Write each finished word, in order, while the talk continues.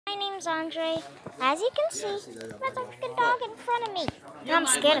My name's Andre. As you can see, there's a freaking dog in front of me. I'm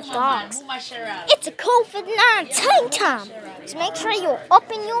scared of dogs. It's a COVID-19 time. So make sure you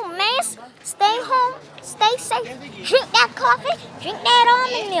open your mask, stay home, stay safe, drink that coffee, drink that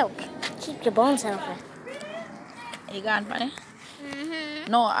almond milk. Keep your bones healthy. You gone, buddy?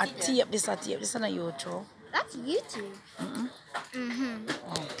 No, I tee up this on YouTube. That's YouTube.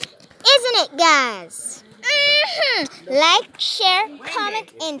 Isn't it, guys? Like, share,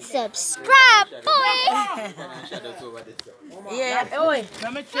 comment, and subscribe, boy. Yeah, oi.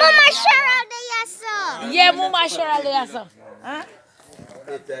 Mama, share out the yasa. Yeah, Mama, share all the yasa. Huh?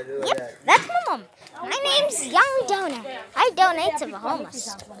 Yep, that's my mom. My name's Young Donor. I donate to the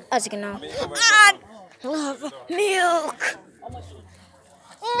homeless. As you can know, I love milk.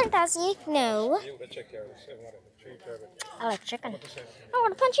 And as you know, I like chicken. I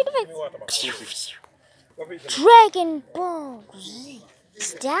want to punch you in the face. Dragon Ball Z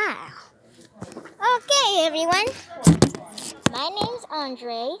style. Okay, everyone. My name's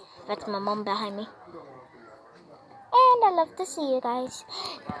Andre. That's my mom behind me. And I love to see you guys.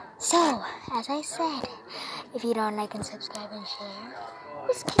 So, as I said, if you don't like and subscribe and share,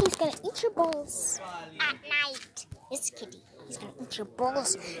 this kitty's gonna eat your balls at night. This kitty is gonna eat your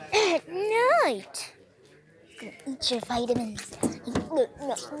balls at night. It's gonna eat your vitamins.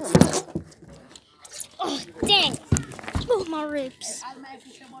 Oh, dang. Oh, my ribs.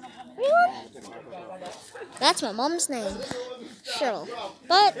 Anyone? That's my mom's name, Cheryl.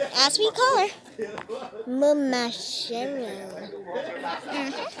 But as we call her, Mama Cheryl.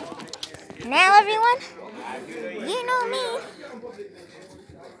 Now, everyone, you know me.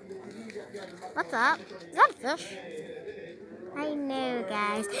 What's up? Is that a fish? I know,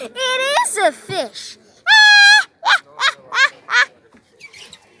 guys. It is a fish.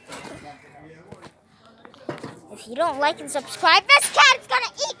 If you don't like and subscribe, this cat is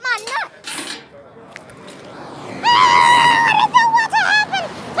gonna eat my nuts. I don't know what to happen.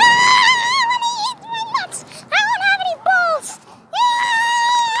 When he eats my nuts, I won't have any balls.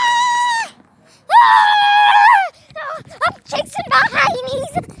 I'm chasing behind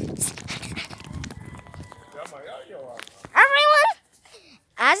these. Everyone,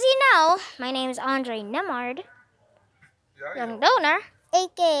 as you know, my name is Andre Nemard, Young Donor,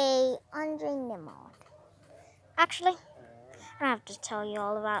 aka Andre Nemard. Actually, I don't have to tell you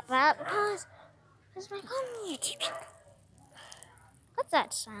all about that because it's my own YouTube channel. What's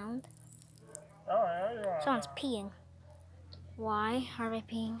that sound? Someone's peeing. Why are they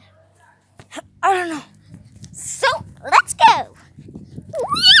peeing? I don't know. So, let's go!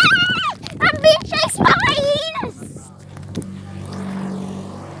 I'm being chased by hyenas!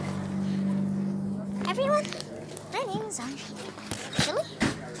 Everyone, my name is Andre. Actually,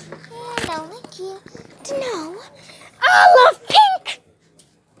 and I'd like you to know I love pink!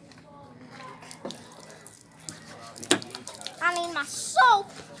 I need my soap!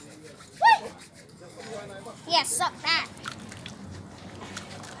 Woo! Yeah, suck that.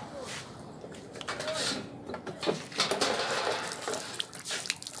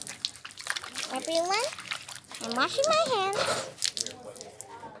 Everyone, I'm washing my hands.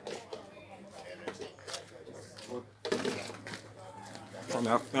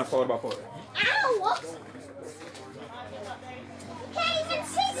 Now forward by forward. Ow! Can't even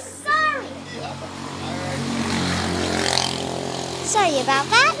say sorry. Sorry about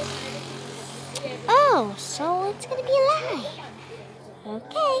that. Oh, so it's gonna be live.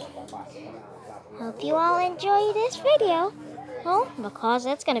 Okay. Hope you all enjoy this video. Well, because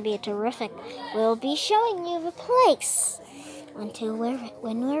it's gonna be terrific. We'll be showing you the place. When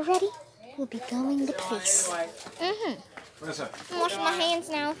we're ready, we'll be going the place. I'm washing my hands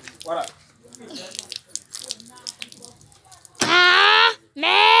now. What up?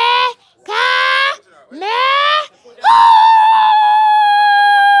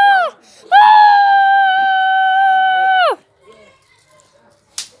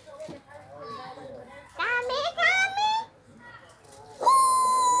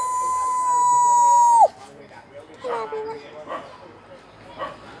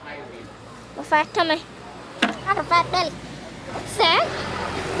 Fat tummy. Not a fat belly. What's that?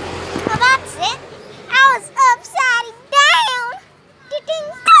 Well, that's it. I was upside down.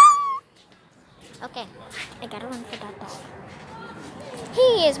 Ding-dong. Okay, I gotta run for that dog.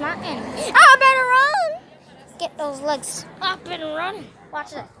 He is my enemy. I better run. Get those legs up and running.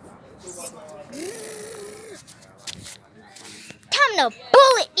 Watch that. Time to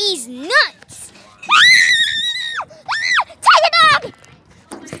bullet these nuts. Tiger dog.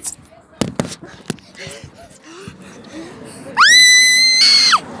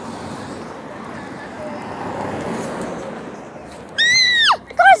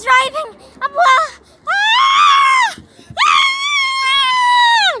 driving.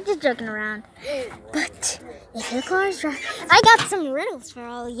 Just joking around. But if your car is driving, I got some riddles for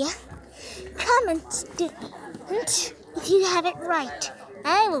all of you. Comment if you have it right.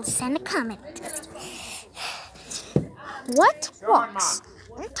 I will send a comment. What walks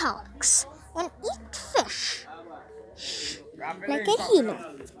and talks and eats fish like a human?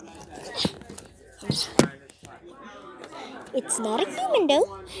 It's not a human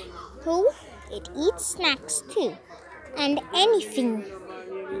though. Oh, it eats snacks too. And anything.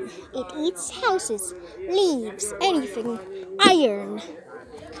 It eats houses, leaves, anything. Iron.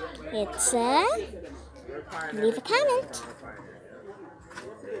 It's leave a comment.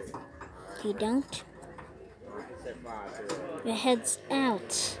 If you don't, your head's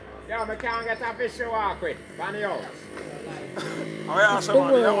out. Yeah, I can't get a fish to walk with. Bunny out. Oh, yeah,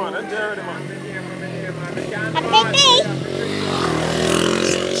 someone. Have a great day.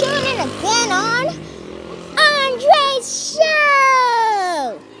 Tune in again on Andre's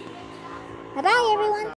Show. Bye-bye, everyone.